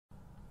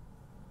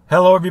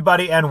Hello,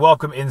 everybody, and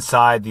welcome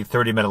inside the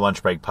 30-Minute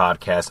Lunch Break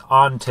podcast.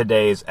 On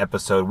today's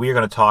episode, we are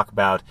going to talk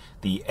about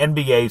the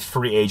NBA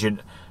free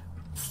agent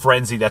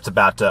frenzy that's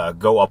about to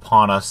go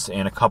upon us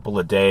in a couple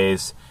of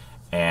days,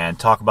 and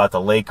talk about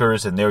the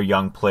Lakers and their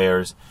young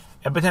players,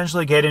 and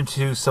potentially get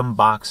into some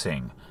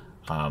boxing,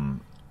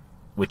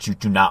 which you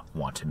do not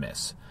want to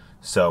miss.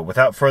 So,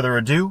 without further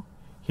ado,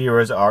 here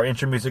is our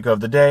intro music of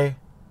the day,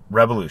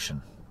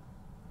 Revolution.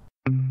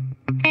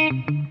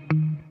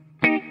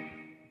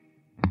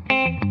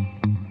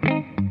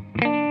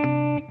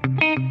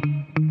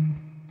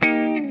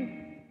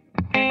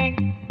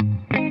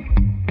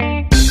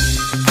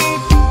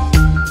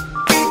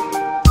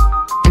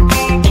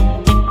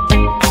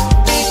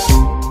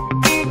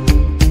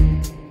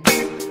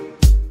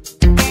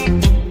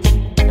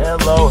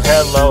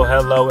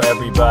 Hello,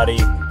 everybody.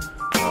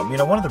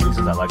 One of the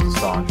reasons I like this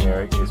song,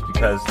 Eric, is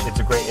because it's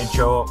a great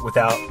intro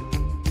without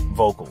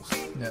vocals.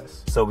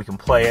 Yes. So we can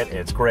play it.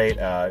 It's great.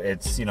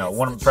 It's,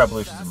 one of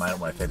Revolution is one of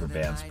my favorite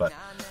bands. But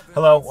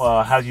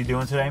hello, how's you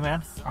doing today,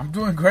 man? I'm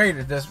doing great.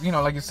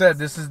 Like you said,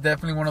 this is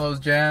definitely one of those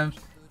jams.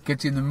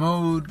 Gets you in the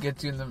mood,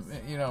 gets you in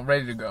the,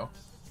 ready to go.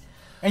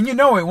 And you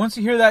know it. Once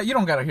you hear that, you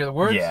don't got to hear the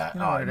words. Yeah. You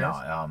know what it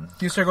no.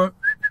 is. You start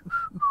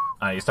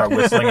going. You start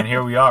whistling, and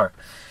here we are.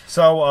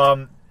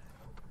 So,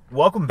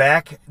 welcome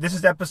back. This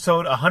is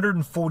episode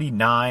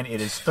 149.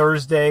 It is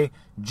Thursday,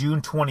 June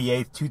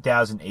 28th,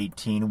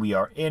 2018. We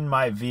are in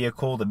my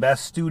vehicle, the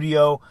best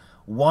studio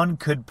one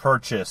could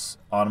purchase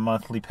on a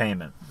monthly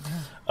payment.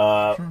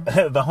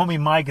 The homie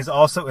Mike is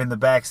also in the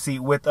back seat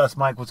with us.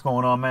 Mike, what's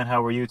going on, man?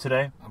 How are you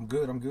today? I'm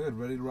good.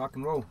 Ready to rock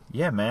and roll.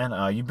 Yeah,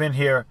 man. You've been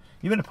here.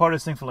 You've been a part of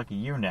this thing for like a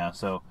year now.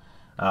 So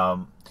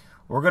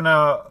we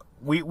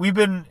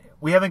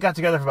haven't got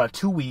together for about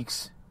 2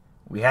 weeks.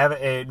 The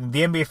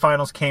NBA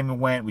Finals came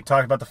and went. We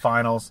talked about the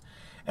finals,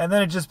 and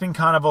then it's just been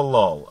kind of a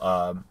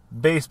lull.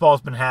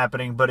 Baseball's been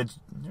happening, but it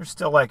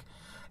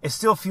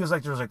still feels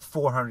like there's like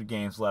 400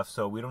 games left,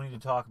 so we don't need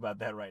to talk about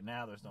that right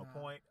now. There's no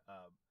point.